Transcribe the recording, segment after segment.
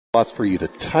Lots for you to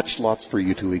touch, lots for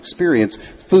you to experience.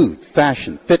 Food,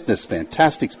 fashion, fitness,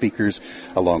 fantastic speakers,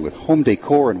 along with home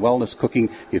decor and wellness cooking.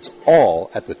 It's all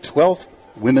at the 12th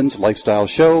Women's Lifestyle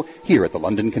Show here at the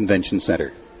London Convention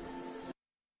Centre.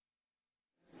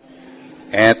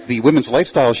 At the Women's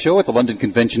Lifestyle Show at the London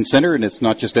Convention Centre, and it's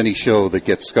not just any show that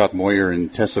gets Scott Moyer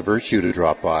and Tessa Virtue to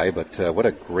drop by, but what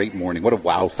a great morning. What a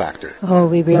wow factor. Oh,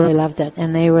 we really loved it.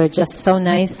 And they were just so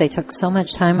nice. They took so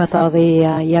much time with all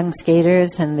the young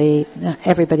skaters and the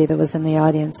everybody that was in the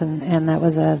audience. And that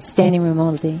was a standing room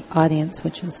only audience,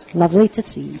 which was lovely to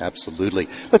see. Absolutely.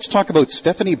 Let's talk about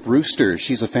Stephanie Brewster.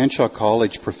 She's a Fanshawe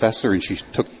College professor, and she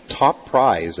took top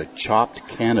prize at Chopped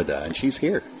Canada, and she's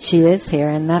here. She is here,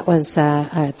 and that was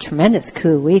a tremendous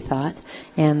coup, we thought.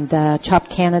 And the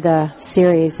Chopped Canada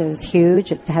series is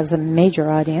huge. It has a major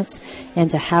audience. And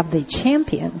to have the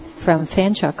champion from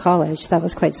Fanshawe College, that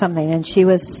was quite something. And she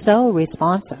was so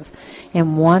responsive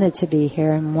and wanted to be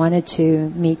here and wanted to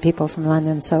meet people from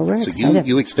London. So we're excited. So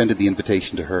you extended the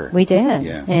invitation to her. We did.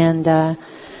 Yeah. And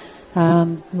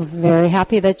very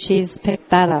happy that she's picked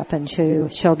that up, and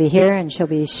she'll be here and she'll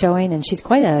be showing, and she's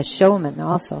quite a showman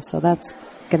also, so that's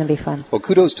going to be fun. Well,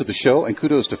 kudos to the show, and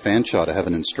kudos to Fanshawe to have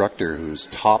an instructor who's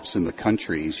tops in the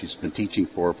country. She's been teaching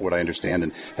for what I understand,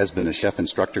 and has been a chef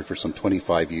instructor for some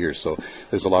 25 years, so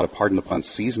there's a lot of, pardon the pun,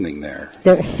 seasoning there.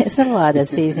 There is a lot of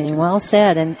seasoning, well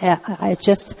said, and it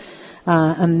just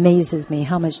amazes me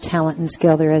how much talent and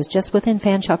skill there is just within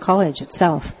Fanshawe College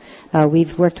itself.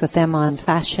 We've worked with them on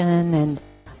fashion and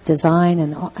design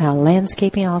and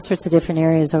landscaping, all sorts of different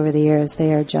areas over the years.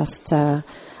 They are just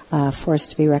force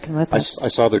to be reckoned with. I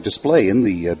saw their display in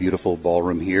the beautiful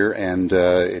ballroom here, and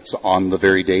it's on the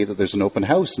very day that there's an open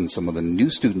house, and some of the new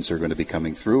students are going to be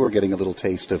coming through or getting a little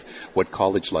taste of what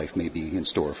college life may be in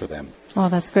store for them. Oh,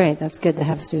 that's great. That's good to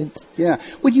have students. Yeah.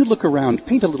 When you look around,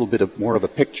 paint a little bit more of a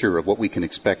picture of what we can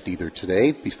expect either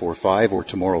today before 5 or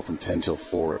tomorrow from 10 till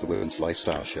 4 at the Women's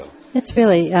Lifestyle Show. It's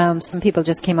really, some people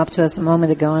just came up to us a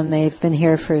moment ago, and they've been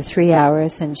here for 3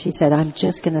 hours, and she said, I'm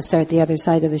just going to start the other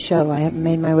side of the show. I haven't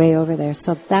made my way over there.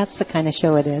 So that's the kind of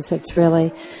show it is. It's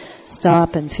really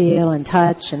stop and feel and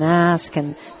touch and ask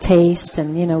and taste.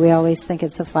 And, we always think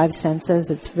it's the 5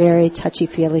 senses. It's very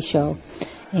touchy-feely show.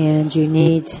 And you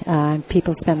need,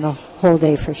 people spend the whole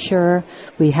day for sure.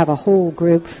 We have a whole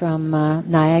group from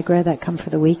Niagara that come for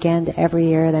the weekend every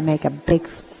year. They make a big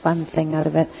fun thing out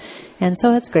of it. And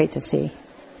so it's great to see.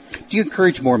 Do you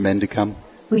encourage more men to come?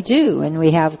 We do, and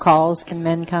we have calls, can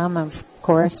men come? Of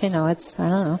course, it's, I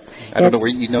don't know. I don't know where,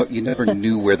 you never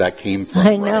knew where that came from.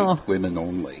 I know. Right? Women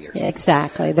only. Or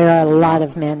exactly. There are a lot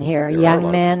of men here,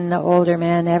 young men, older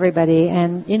men, everybody.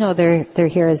 And, they're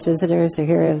here as visitors, they're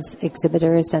here as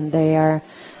exhibitors, and they are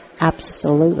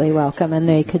absolutely welcome, and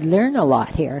they could learn a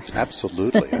lot here.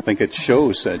 Absolutely. I think it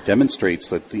shows, demonstrates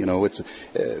that, it's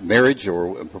marriage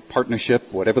or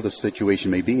partnership, whatever the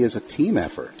situation may be, is a team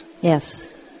effort.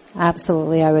 Yes,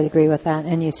 absolutely. I would agree with that.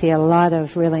 And you see a lot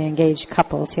of really engaged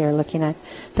couples here looking at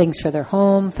things for their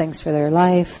home, things for their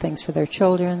life, things for their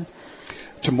children.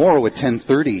 Tomorrow at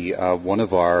 10:30, one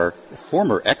of our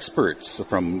former experts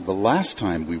from the last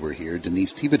time we were here,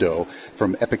 Denise Thibodeau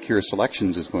from Epicure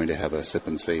Selections, is going to have a sip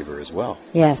and savor as well.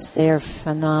 Yes, they're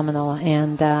phenomenal.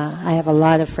 And I have a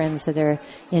lot of friends that are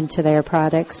into their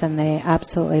products, and they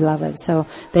absolutely love it. So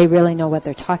they really know what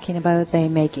they're talking about. They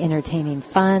make entertaining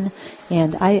fun.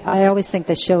 And I always think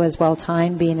the show is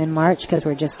well-timed, being in March, because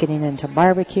we're just getting into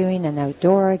barbecuing and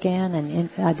outdoor again and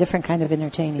a different kind of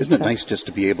entertaining. Isn't it nice just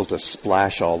to be able to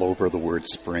splash all over the word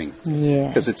spring? Yes.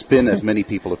 Because it's been, as many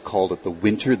people have called it, the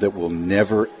winter that will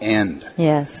never end.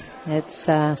 Yes, it's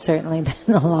certainly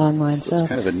been a long one. So it's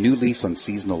kind of a new lease on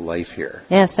seasonal life here.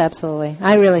 Yes, absolutely.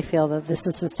 I really feel that this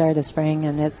is the start of spring,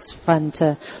 and it's fun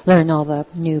to learn all the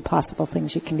new possible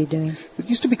things you can be doing. It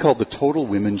used to be called the Total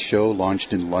Women's Show,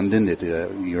 launched in London.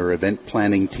 Your event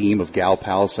planning team of gal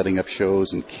pals setting up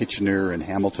shows in Kitchener and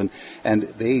Hamilton, and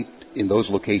they, in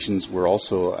those locations, were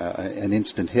also an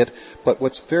instant hit. But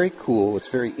what's very cool, what's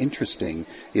very interesting,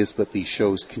 is that these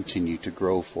shows continue to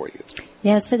grow for you.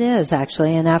 Yes, it is,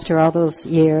 actually. And after all those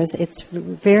years, it's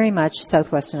very much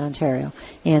southwestern Ontario.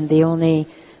 And the only,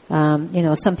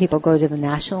 some people go to the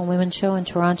National Women's Show in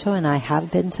Toronto, and I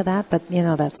have been to that. But,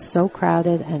 that's so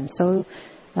crowded and so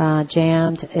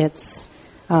jammed. It's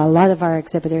A lot of our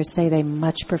exhibitors say they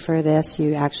much prefer this.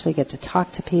 You actually get to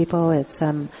talk to people. It's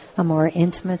a more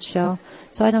intimate show.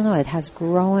 So I don't know. It has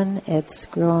grown. It's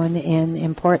grown in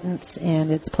importance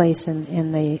and its place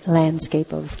in the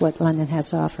landscape of what London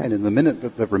has to offer. And in the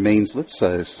minute that remains, let's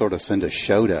sort of send a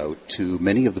shout-out to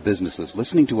many of the businesses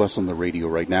listening to us on the radio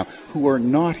right now who are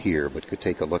not here but could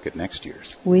take a look at next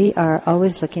year's. We are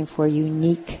always looking for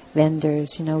unique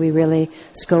vendors. You know, we really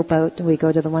scope out. We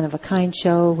go to the one-of-a-kind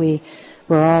show.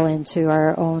 We're all into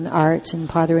our own art and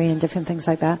pottery and different things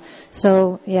like that.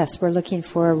 So, yes, we're looking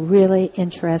for really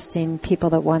interesting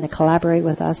people that want to collaborate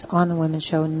with us on the Women's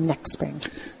Show next spring.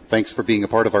 Thanks for being a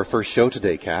part of our first show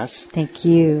today, Cass. Thank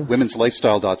you.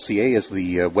 Women'sLifestyle.ca is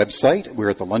the website. We're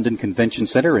at the London Convention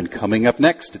Centre, and coming up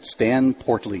next, it's Stan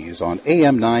Portlees on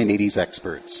AM 980's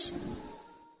Experts.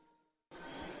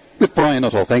 With Brian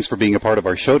Nuttall, thanks for being a part of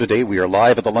our show today. We are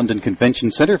live at the London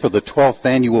Convention Centre for the 12th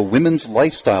Annual Women's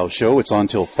Lifestyle Show. It's on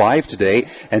till 5 today,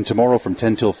 and tomorrow from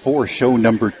 10 till 4, show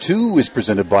number 2 is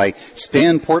presented by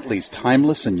Stan Portlees,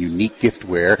 timeless and unique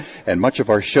giftware. And much of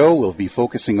our show will be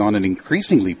focusing on an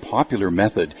increasingly popular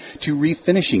method to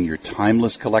refinishing your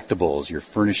timeless collectibles, your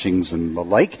furnishings and the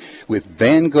like with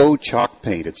Van Gogh chalk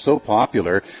paint. It's so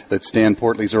popular that Stan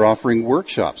Portlees are offering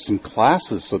workshops and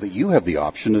classes so that you have the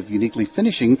option of uniquely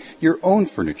finishing your own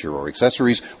furniture or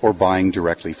accessories or buying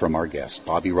directly from our guest,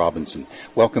 Bobby Robinson.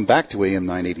 Welcome back to AM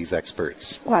 980's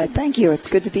Experts. Why, thank you. It's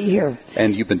good to be here.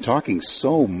 And you've been talking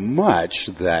so much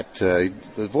that the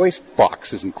voice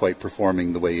box isn't quite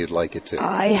performing the way you'd like it to.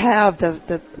 I have.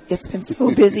 It's been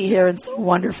so busy here and so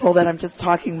wonderful that I'm just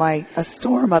talking a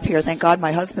storm up here. Thank God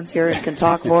my husband's here and can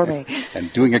talk for me.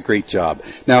 And doing a great job.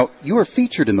 Now, you are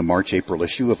featured in the March-April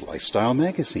issue of Lifestyle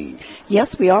Magazine.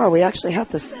 Yes, we are. We actually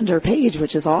have the center page,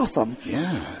 which is awesome.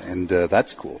 Yeah, and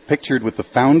that's cool. Pictured with the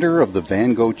founder of the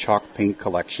Van Gogh Chalk Paint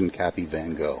Collection, Kathy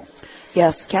Van Gogh.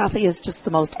 Yes, Kathy is just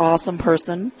the most awesome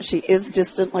person. She is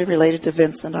distantly related to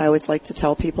Vincent. I always like to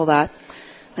tell people that.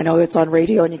 I know it's on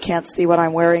radio and you can't see what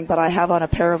I'm wearing, but I have on a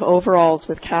pair of overalls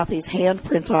with Kathy's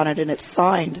handprint on it, and it's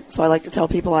signed. So I like to tell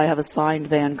people I have a signed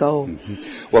Van Gogh.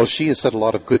 Mm-hmm. Well, she has said a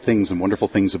lot of good things and wonderful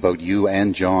things about you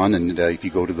and John, and if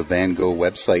you go to the Van Gogh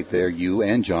website there, you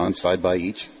and John, side by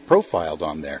each, profiled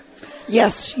on there.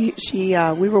 Yes, we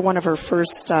were one of her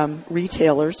first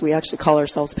retailers. We actually call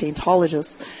ourselves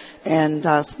paintologists. And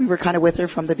so we were kind of with her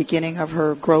from the beginning of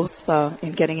her growth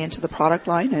in getting into the product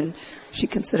line, and she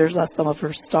considers us some of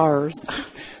her stars.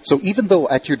 So even though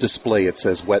at your display it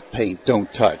says wet paint,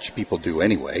 don't touch, people do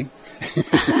anyway.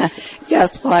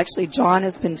 Yes, well, actually, John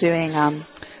has been doing,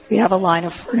 we have a line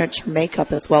of furniture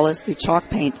makeup as well as the chalk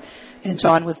paint. And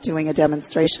John was doing a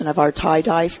demonstration of our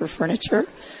tie-dye for furniture,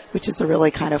 which is a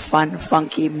really kind of fun,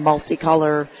 funky,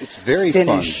 multicolor It's very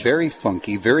finish. fun, very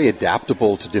funky, very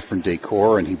adaptable to different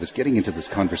decor, and he was getting into this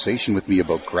conversation with me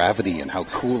about gravity and how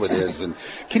cool it is. And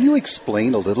can you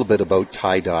explain a little bit about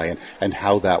tie-dye and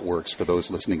how that works for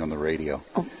those listening on the radio?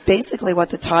 Oh, basically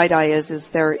what the tie-dye is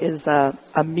there is a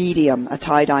medium, a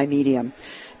tie-dye medium.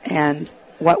 And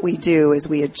what we do is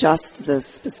we adjust the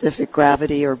specific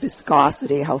gravity or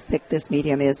viscosity, how thick this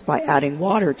medium is, by adding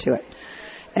water to it.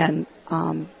 And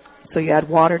so you add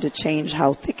water to change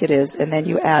how thick it is, and then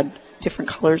you add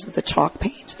different colors of the chalk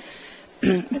paint.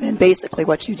 And then basically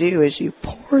what you do is you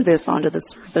pour this onto the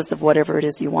surface of whatever it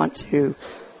is you want to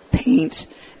paint,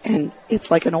 and it's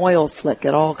like an oil slick.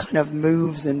 It all kind of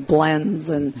moves and blends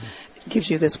and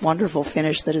gives you this wonderful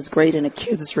finish that is great in a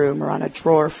kid's room or on a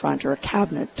drawer front or a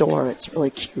cabinet door. It's really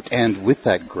cute. And with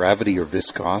that gravity or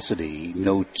viscosity,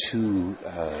 no two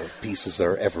pieces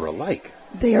are ever alike.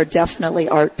 They are definitely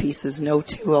art pieces. No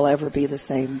two will ever be the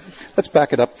same. Let's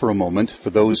back it up for a moment.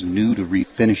 For those new to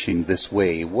refinishing this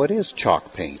way, what is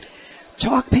chalk paint?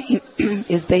 Chalk paint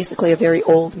is basically a very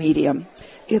old medium.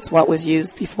 It's what was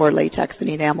used before latex and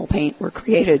enamel paint were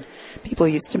created. People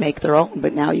used to make their own,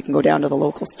 but now you can go down to the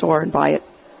local store and buy it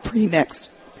pre-mixed.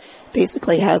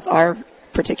 Basically, has our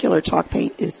particular chalk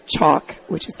paint is chalk,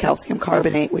 which is calcium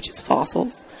carbonate, which is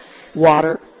fossils,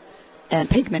 water, and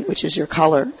pigment, which is your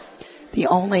color. The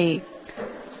only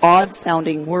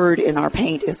odd-sounding word in our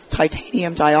paint is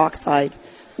titanium dioxide,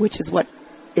 which is what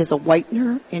is a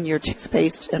whitener in your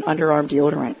toothpaste and underarm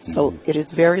deodorant. So it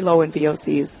is very low in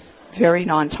VOCs, very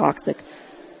non-toxic.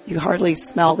 You hardly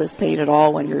smell this paint at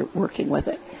all when you're working with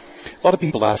it. A lot of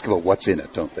people ask about what's in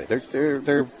it, don't they?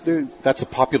 That's a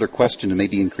popular question, and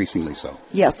maybe increasingly so.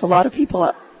 Yes, a lot of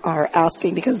people are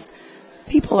asking because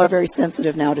people are very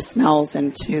sensitive now to smells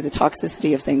and to the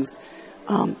toxicity of things.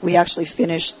 We actually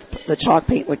finished the chalk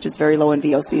paint, which is very low in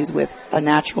VOCs, with a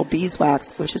natural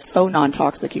beeswax, which is so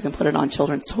non-toxic you can put it on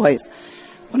children's toys.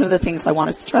 One of the things I want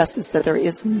to stress is that there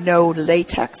is no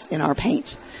latex in our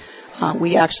paint.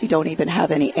 We actually don't even have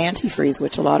any antifreeze,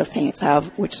 which a lot of paints have,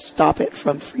 which stop it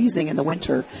from freezing in the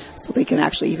winter, so they can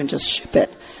actually even just ship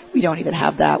it. We don't even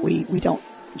have that. We don't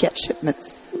get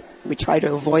shipments. We try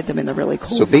to avoid them in the really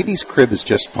cold So months. baby's crib is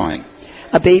just fine.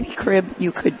 A baby crib,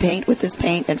 you could paint with this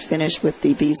paint and finish with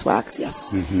the beeswax,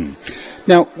 yes.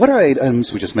 Now, what are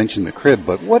items, we just mentioned the crib,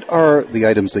 but what are the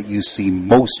items that you see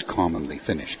most commonly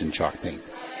finished in chalk paint?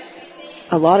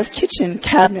 A lot of kitchen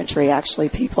cabinetry, actually.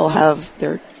 People have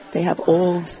they have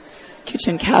old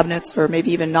kitchen cabinets, or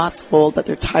maybe even not so old, but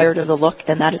they're tired of the look,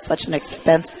 and that is such an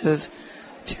expensive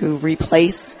to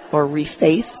replace or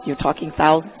reface. You're talking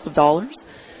thousands of dollars.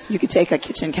 You could take a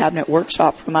kitchen cabinet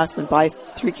workshop from us and buy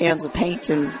 3 cans of paint,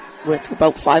 and with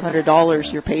about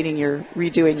 $500, you're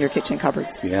redoing your kitchen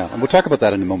cupboards. Yeah, and we'll talk about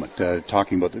that in a moment,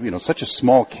 talking about, such a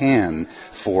small can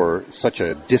for such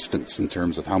a distance in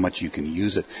terms of how much you can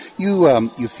use it.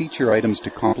 You feature items to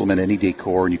complement any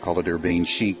decor, and you call it urbane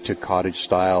chic to cottage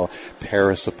style,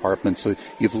 Paris apartments. So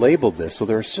you've labeled this, so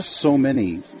there's just so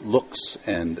many looks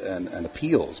and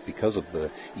appeals because of the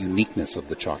uniqueness of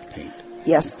the chalk paint.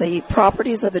 Yes, the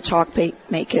properties of the chalk paint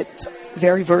make it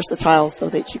very versatile, so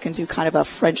that you can do kind of a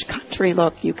French country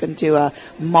look, you can do a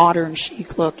modern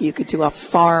chic look, you could do a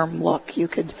farm look, you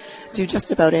could do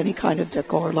just about any kind of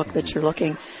decor look that you're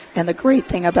looking. And the great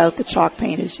thing about the chalk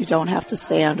paint is you don't have to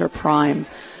sand or prime,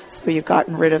 so you've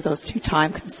gotten rid of those 2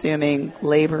 time-consuming,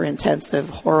 labor-intensive,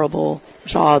 horrible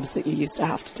jobs that you used to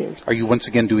have to do. Are you once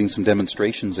again doing some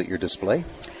demonstrations at your display?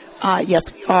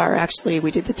 Yes, we are. Actually,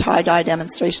 we did the tie-dye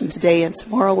demonstration today, and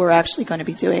tomorrow we're actually going to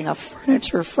be doing a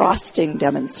furniture frosting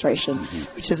demonstration,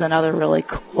 which is another really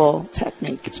cool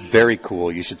technique. It's very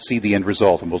cool. You should see the end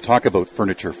result, and we'll talk about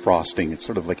furniture frosting. It's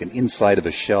sort of like an inside of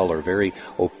a shell, or very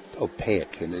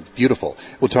opaque, and it's beautiful.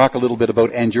 We'll talk a little bit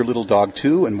about And Your Little Dog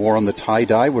Too, and more on the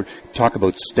tie-dye. We'll talk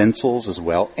about stencils as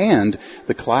well, and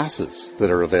the classes that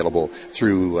are available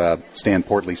through Stan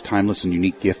Portley's Timeless and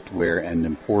Unique Giftware and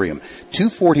Emporium.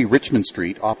 240 Richmond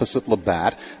Street, opposite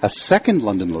Labatt, a second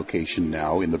London location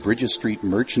now in the Bridges Street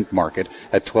Merchant Market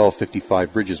at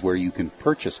 1255 Bridges, where you can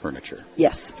purchase furniture.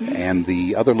 Yes. And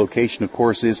the other location, of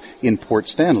course, is in Port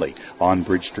Stanley on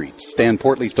Bridge Street.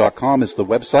 StanPortleys.com is the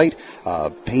website.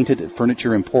 Painted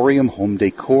Furniture Emporium, home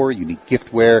decor, unique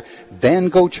giftware, Van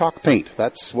Gogh chalk paint.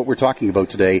 That's what we're talking about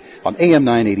today on AM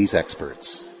 980's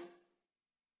Experts.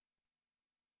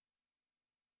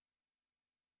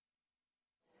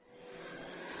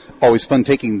 Always fun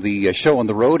taking the show on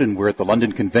the road, and we're at the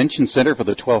London Convention Centre for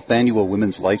the 12th Annual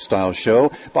Women's Lifestyle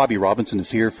Show. Bobby Robinson is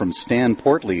here from Stan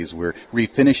Portley's. We're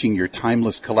refinishing your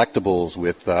timeless collectibles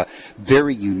with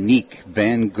very unique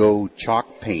Van Gogh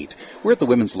chalk paint. We're at the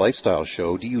Women's Lifestyle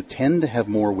Show. Do you tend to have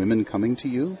more women coming to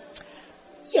you?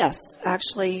 Yes,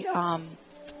 actually,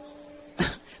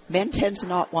 men tend to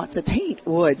not want to paint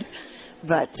wood,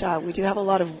 but we do have a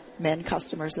lot of men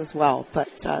customers as well.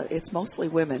 But it's mostly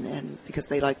women, and because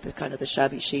they like the kind of the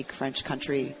shabby chic French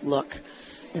country look,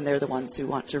 and they're the ones who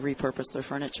want to repurpose their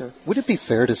furniture. Would it be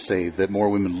fair to say that more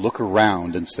women look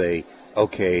around and say,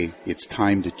 okay, it's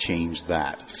time to change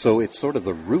that? So it's sort of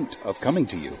the root of coming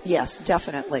to you. Yes,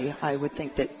 definitely. I would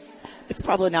think that it's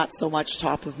probably not so much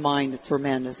top of mind for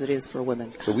men as it is for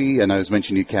women. So I was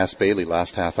mentioning to Cass Bailey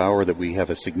last half hour that we have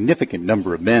a significant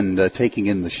number of men taking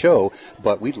in the show,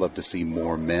 but we'd love to see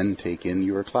more men take in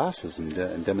your classes and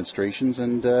demonstrations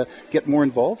and get more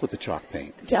involved with the chalk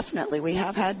paint. Definitely. We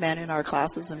have had men in our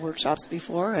classes and workshops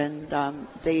before, and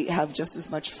they have just as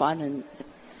much fun and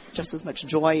just as much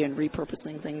joy in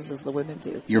repurposing things as the women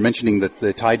do. You're mentioning that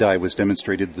the tie-dye was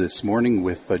demonstrated this morning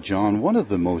with John. One of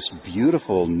the most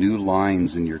beautiful new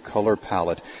lines in your color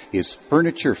palette is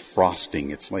furniture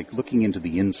frosting. It's like looking into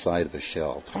the inside of a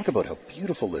shell. Talk about how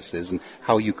beautiful this is and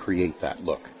how you create that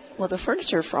look. Well, the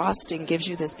furniture frosting gives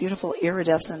you this beautiful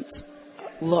iridescent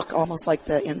look, almost like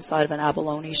the inside of an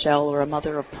abalone shell or a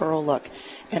mother of pearl look.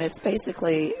 And it's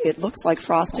basically, it looks like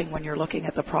frosting when you're looking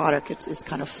at the product. It's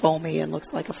kind of foamy and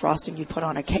looks like a frosting you'd put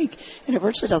on a cake. And it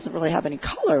virtually doesn't really have any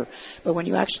color. But when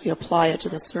you actually apply it to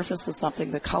the surface of something,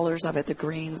 the colors of it, the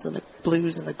greens and the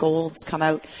blues and the golds come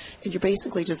out. And you're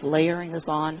basically just layering this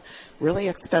on. Really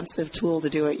expensive tool to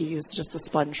do it. You use just a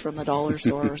sponge from the dollar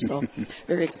store or so.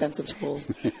 Very expensive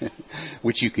tools.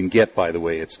 Which you can get, by the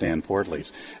way, at Stan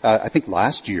Portley's. I think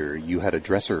last year you had a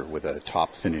dresser with a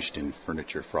top finished in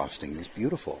furniture frosting. It was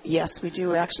beautiful. Yes, we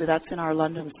do. Actually, that's in our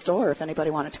London store. If anybody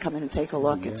wanted to come in and take a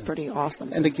look, It's pretty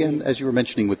awesome. And again, as you were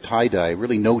mentioning with tie-dye,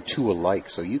 really no two alike,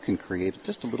 so you can create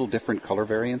just a little different color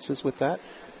variances with that.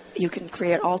 You can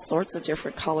create all sorts of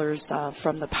different colors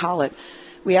from the palette.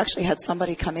 We actually had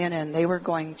somebody come in and they were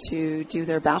going to do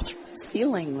their bathroom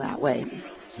ceiling that way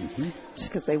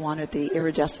because they wanted the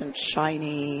iridescent,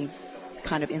 shiny,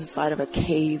 kind of inside of a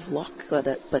cave look with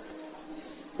it, but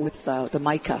with the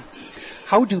mica.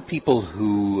 How do people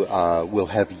who will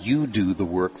have you do the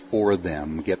work for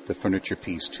them get the furniture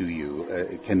piece to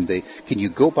you? Can you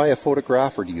go buy a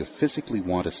photograph, or do you physically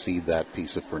want to see that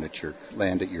piece of furniture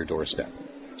land at your doorstep?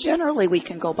 Generally, we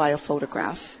can go buy a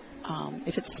photograph.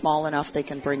 If it's small enough, they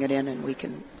can bring it in and we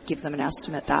can give them an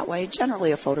estimate that way.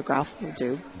 Generally, a photograph will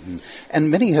do. Mm-hmm.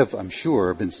 And many have, I'm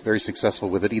sure, been very successful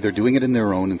with it, either doing it in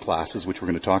their own in classes, which we're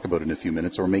going to talk about in a few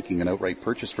minutes, or making an outright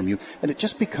purchase from you, and it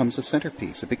just becomes a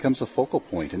centerpiece. It becomes a focal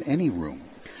point in any room.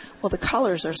 Well, the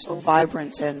colors are so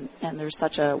vibrant and there's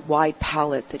such a wide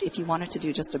palette that if you wanted to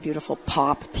do just a beautiful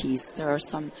pop piece, there are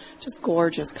some just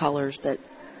gorgeous colors that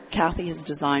Kathy has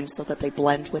designed so that they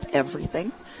blend with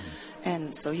everything.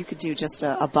 And so you could do just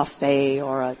a buffet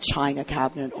or a china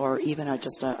cabinet or even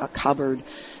just a cupboard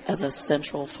as a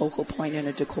central focal point in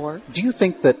a decor. Do you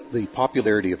think that the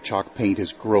popularity of chalk paint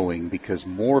is growing because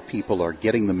more people are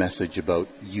getting the message about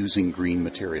using green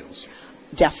materials?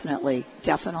 Definitely.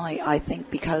 I think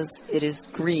because it is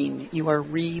green, you are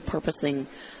repurposing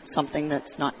something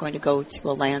that's not going to go to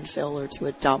a landfill or to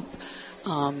a dump.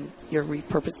 You're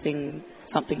repurposing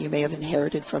something you may have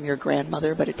inherited from your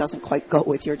grandmother, but it doesn't quite go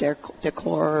with your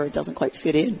decor, or it doesn't quite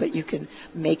fit in, but you can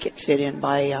make it fit in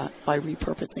by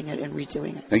repurposing it and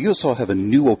redoing it. Now, you also have a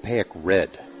new opaque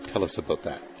red. Tell us about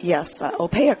that. Yes,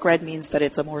 opaque red means that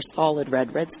it's a more solid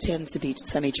red. Reds tend to be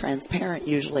semi-transparent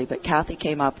usually, but Kathy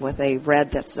came up with a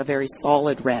red that's a very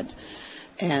solid red.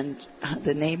 And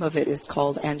the name of it is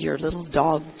called And Your Little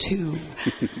Dog Too,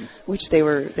 which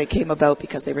they came about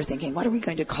because they were thinking, what are we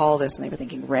going to call this? And they were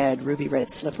thinking red, ruby red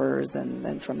slippers, and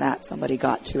then from that somebody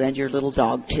got to And Your Little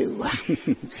Dog Too.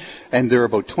 And there are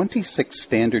about 26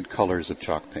 standard colors of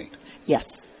chalk paint.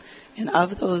 Yes. And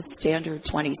of those standard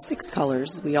 26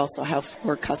 colors, we also have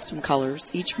 4 custom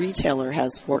colors. Each retailer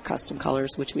has 4 custom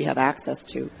colors, which we have access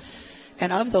to.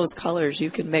 And of those colors,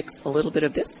 you can mix a little bit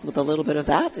of this with a little bit of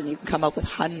that, and you can come up with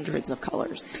hundreds of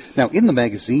colors. Now, in the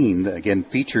magazine, again,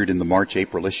 featured in the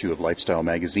March-April issue of Lifestyle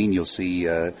magazine, you'll see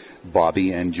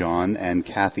Bobby and John and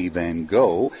Kathy Van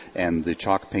Gogh and the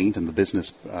chalk paint and the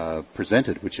business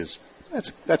presented, which is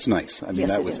that's nice. I mean, yes,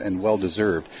 that was and well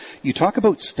deserved. You talk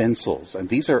about stencils, and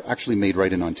these are actually made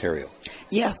right in Ontario.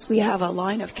 Yes, we have a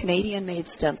line of Canadian-made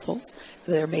stencils.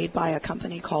 They're made by a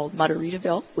company called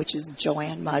Mudderitaville, which is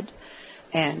Joanne Mudd.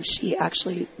 And she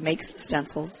actually makes the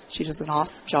stencils. She does an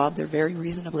awesome job. They're very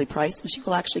reasonably priced, and she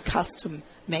will actually custom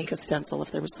make a stencil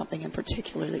if there was something in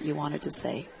particular that you wanted to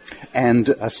say. And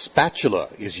a spatula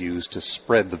is used to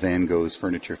spread the Van Gogh's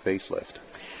furniture facelift.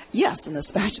 Yes, and the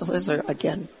spatulas are,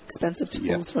 again, expensive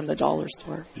tools from the dollar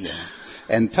store. Yeah.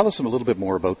 And tell us a little bit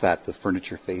more about that, the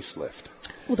furniture facelift.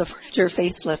 Well, the furniture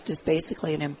facelift is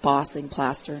basically an embossing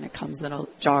plaster, and it comes in a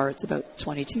jar. It's about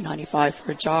 $22.95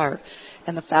 for a jar.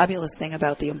 And the fabulous thing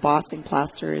about the embossing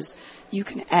plaster is you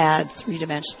can add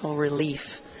three-dimensional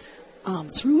relief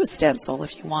through a stencil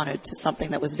if you wanted to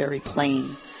something that was very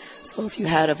plain. So if you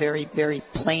had a very, very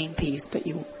plain piece, but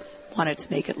you wanted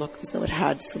to make it look as though it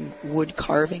had some wood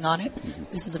carving on it,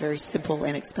 this is a very simple,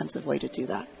 inexpensive way to do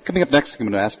that. Coming up next, I'm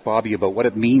going to ask Bobby about what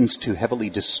it means to heavily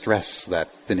distress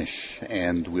that finish.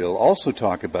 And we'll also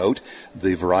talk about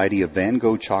the variety of Van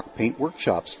Gogh chalk paint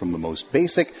workshops from the most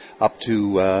basic up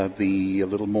to the a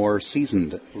little more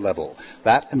seasoned level.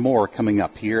 That and more coming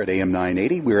up here at AM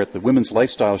 980. We're at the Women's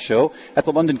Lifestyle Show at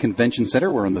the London Convention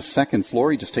Centre. We're on the second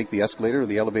floor. You just take the escalator or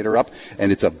the elevator up,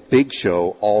 and it's a big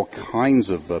show. All kinds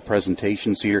of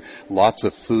presentations here. Lots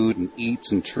of food and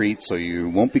eats and treats, so you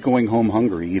won't be going home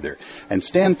hungry either. And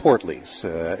Stan Portleys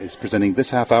is presenting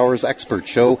this half hour's expert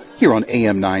show here on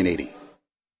AM 980.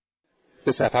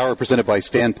 This half hour presented by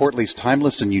Stan Portleys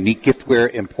Timeless and Unique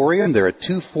Giftware Emporium. They're at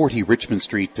 240 Richmond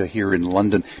Street here in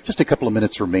London. Just a couple of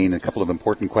minutes remain, a couple of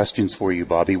important questions for you,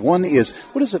 Bobby. One is,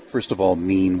 what does it first of all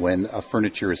mean when a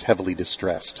furniture is heavily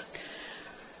distressed?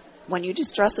 When you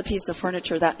distress a piece of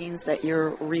furniture, that means that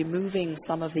you're removing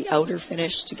some of the outer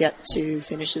finish to get to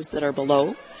finishes that are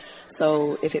below.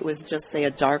 So if it was just, say,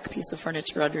 a dark piece of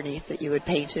furniture underneath that you had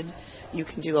painted, you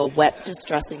can do a wet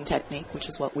distressing technique, which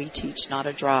is what we teach, not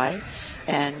a dry.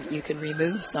 And you can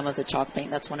remove some of the chalk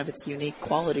paint. That's one of its unique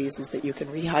qualities, is that you can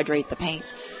rehydrate the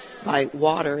paint by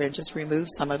water and just remove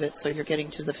some of it so you're getting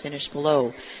to the finish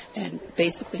below. And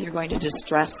basically you're going to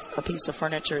distress a piece of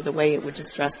furniture the way it would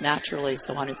distress naturally,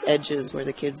 so on its edges where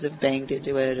the kids have banged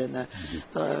into it and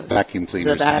the vacuum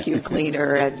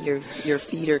cleaner and your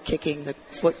feet are kicking the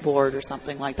footboard or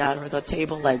something like that, or the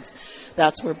table legs.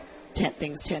 That's where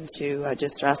things tend to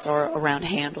distress are around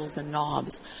handles and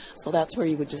knobs. So that's where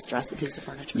you would distress a piece of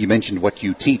furniture. You mentioned what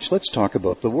you teach. Let's talk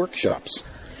about the workshops.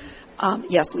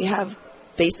 Yes, we have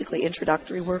basically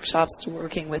introductory workshops to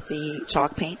working with the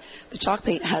chalk paint. The chalk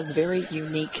paint has very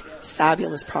unique,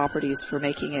 fabulous properties for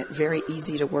making it very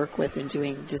easy to work with in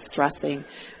doing distressing,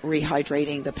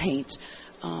 rehydrating the paint.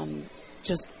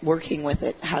 Just working with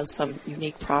it has some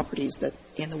unique properties that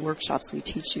in the workshops we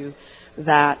teach you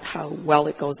that, how well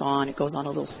it goes on. It goes on a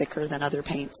little thicker than other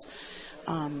paints.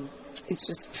 It's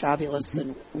just fabulous,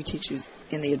 and we teach you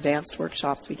in the advanced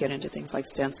workshops. We get into things like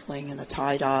stenciling and the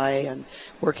tie-dye and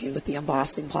working with the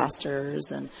embossing plasters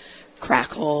and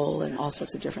crackle and all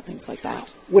sorts of different things like that.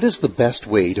 What is the best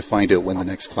way to find out when the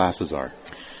next classes are?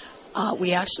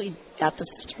 We actually, at the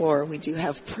store, we do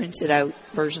have printed out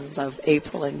versions of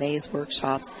April and May's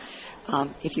workshops.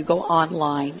 If you go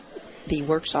online, the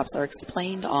workshops are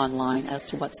explained online as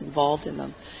to what's involved in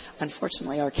them.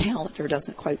 Unfortunately, our calendar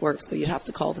doesn't quite work, so you'd have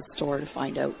to call the store to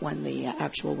find out when the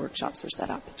actual workshops are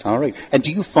set up. All right. And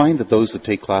do you find that those that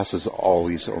take classes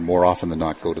always, or more often than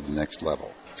not, go to the next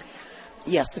level?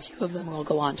 Yes, a few of them will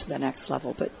go on to the next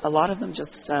level, but a lot of them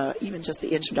just, even just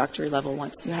the introductory level,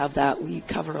 once you have that, we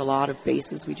cover a lot of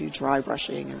bases. We do dry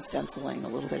brushing and stenciling, a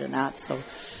little bit in that, so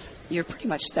you're pretty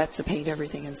much set to paint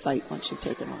everything in sight once you've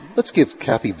taken one. Let's give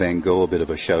Kathy Van Gogh a bit of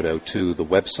a shout-out, too. The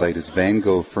website is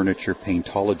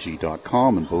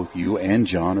vangoghfurniturepaintology.com, and both you and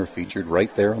John are featured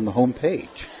right there on the home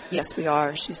page. Yes, we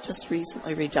are. She's just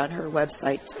recently redone her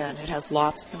website, and it has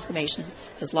lots of information.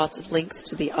 It has lots of links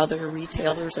to the other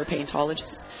retailers or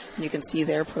paintologists, and you can see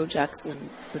their projects and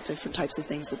the different types of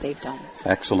things that they've done.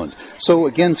 Excellent. So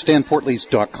again,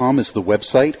 StanPortleys.com is the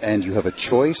website, and you have a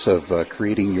choice of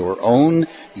creating your own.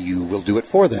 You will do it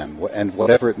for them, and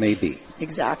whatever it may be.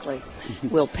 Exactly.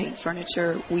 We'll paint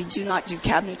furniture. We do not do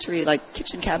cabinetry like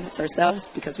kitchen cabinets ourselves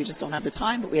because we just don't have the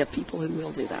time, but we have people who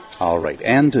will do that. All right.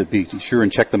 And be sure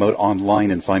and check them out online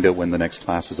and find out when the next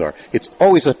classes are. It's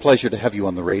always a pleasure to have you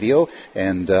on the radio,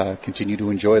 and continue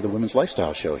to enjoy the Women's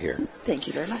Lifestyle Show here. Thank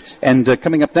you very much. And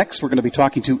coming up next, we're going to be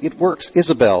talking to It Works.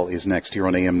 Isabel is next here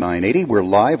on AM 980. We're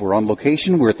live. We're on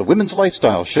location. We're at the Women's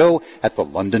Lifestyle Show at the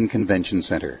London Convention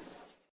Centre.